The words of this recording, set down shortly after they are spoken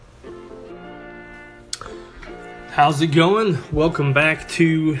How's it going? Welcome back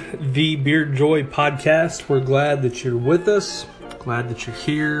to the Beard Joy podcast. We're glad that you're with us. Glad that you're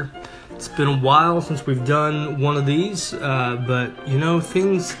here. It's been a while since we've done one of these, but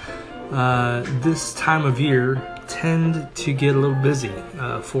things this time of year tend to get a little busy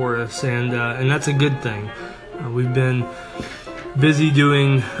for us, and that's a good thing. We've been busy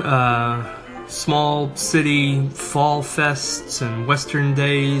doing small city fall fests and Western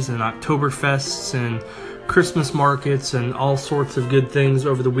days and Oktoberfests and Christmas markets and all sorts of good things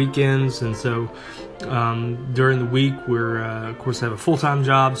over the weekends. And so during the week we're of course have a full-time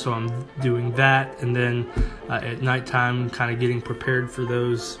job, so I'm doing that, and then at nighttime kind of getting prepared for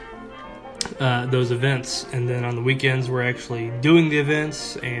those events, and then on the weekends we're actually doing the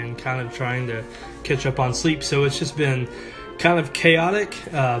events and kind of trying to catch up on sleep. So it's just been kind of chaotic,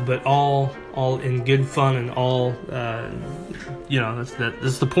 but all in good fun, and all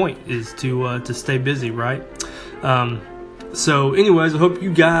that's the point, is to stay busy, right? So anyways, I hope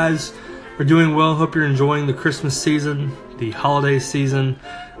you guys are doing well. Hope you're enjoying the Christmas season, the holiday season.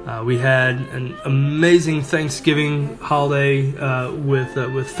 We had an amazing Thanksgiving holiday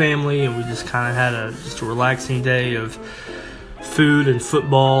with family, and we just kind of had a relaxing day of food and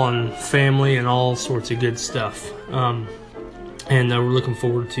football and family and all sorts of good stuff. And we're looking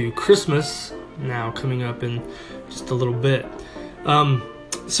forward to Christmas now coming up in just a little bit.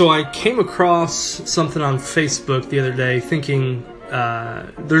 So I came across something on Facebook the other day thinking,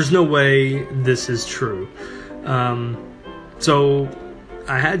 there's no way this is true. So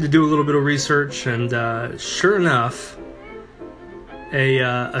I had to do a little bit of research, and sure enough,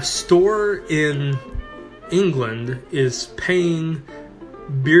 a store in England is paying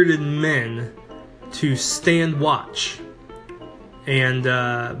bearded men to stand watch. And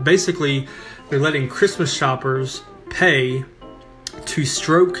basically, they're letting Christmas shoppers pay to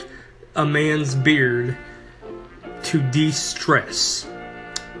stroke a man's beard to de-stress.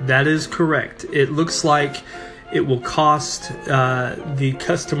 That is correct. It looks like it will cost the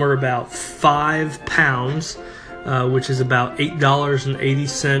customer about £5, which is about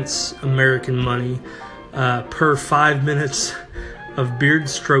 $8.80 American money, per 5 minutes of beard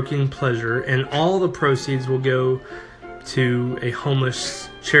stroking pleasure, and all the proceeds will go to a homeless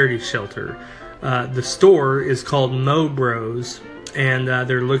charity shelter. The store is called Mo Bros, and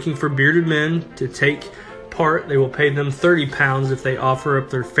they're looking for bearded men to take part. They will pay them £30 if they offer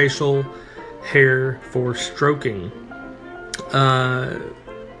up their facial hair for stroking.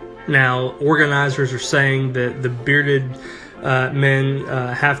 Now, organizers are saying that the bearded men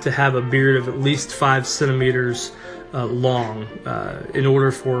have to have a beard of at least 5 centimeters long in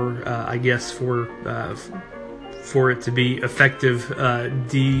order for, for it to be effective,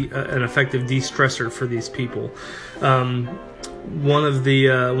 an effective de-stressor for these people. One of the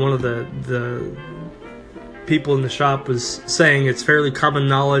people in the shop was saying it's fairly common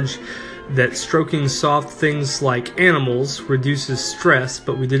knowledge that stroking soft things like animals reduces stress,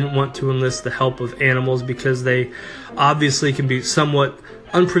 but we didn't want to enlist the help of animals because they obviously can be somewhat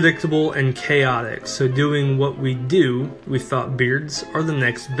unpredictable and chaotic. So doing what we do, we thought beards are the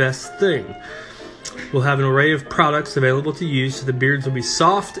next best thing. We'll have an array of products available to use, so the beards will be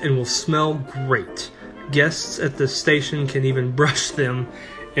soft and will smell great. Guests at the station can even brush them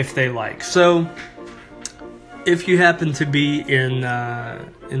if they like. So, if you happen to be in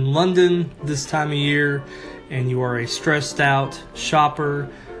London this time of year and you are a stressed out shopper,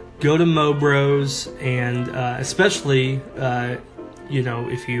 go to Mo Bros, and especially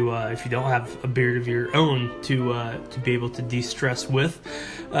if you don't have a beard of your own to be able to de-stress with,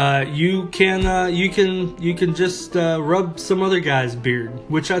 you can just rub some other guy's beard,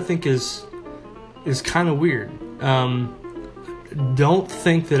 which I think is kind of weird. Don't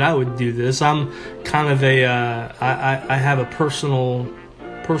think that I would do this. I'm kind of I have a personal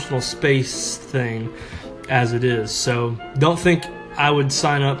space thing as it is, so don't think I would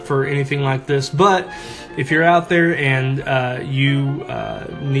sign up for anything like this. But if you're out there and you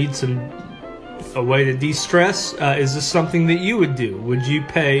need a way to de-stress, is this something that you would do? Would you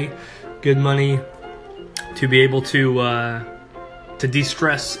pay good money to be able to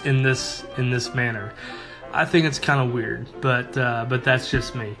de-stress in this manner? I think it's kind of weird, but that's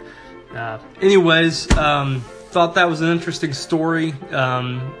just me. Anyways, thought that was an interesting story.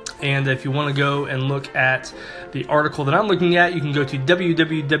 And if you want to go and look at the article that I'm looking at, you can go to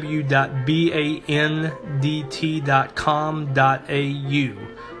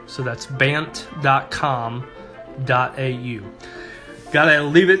www.bandt.com.au. So that's bant.com.au. Gotta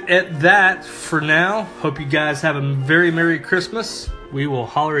leave it at that for now. Hope you guys have a very Merry Christmas. We will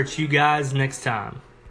holler at you guys next time.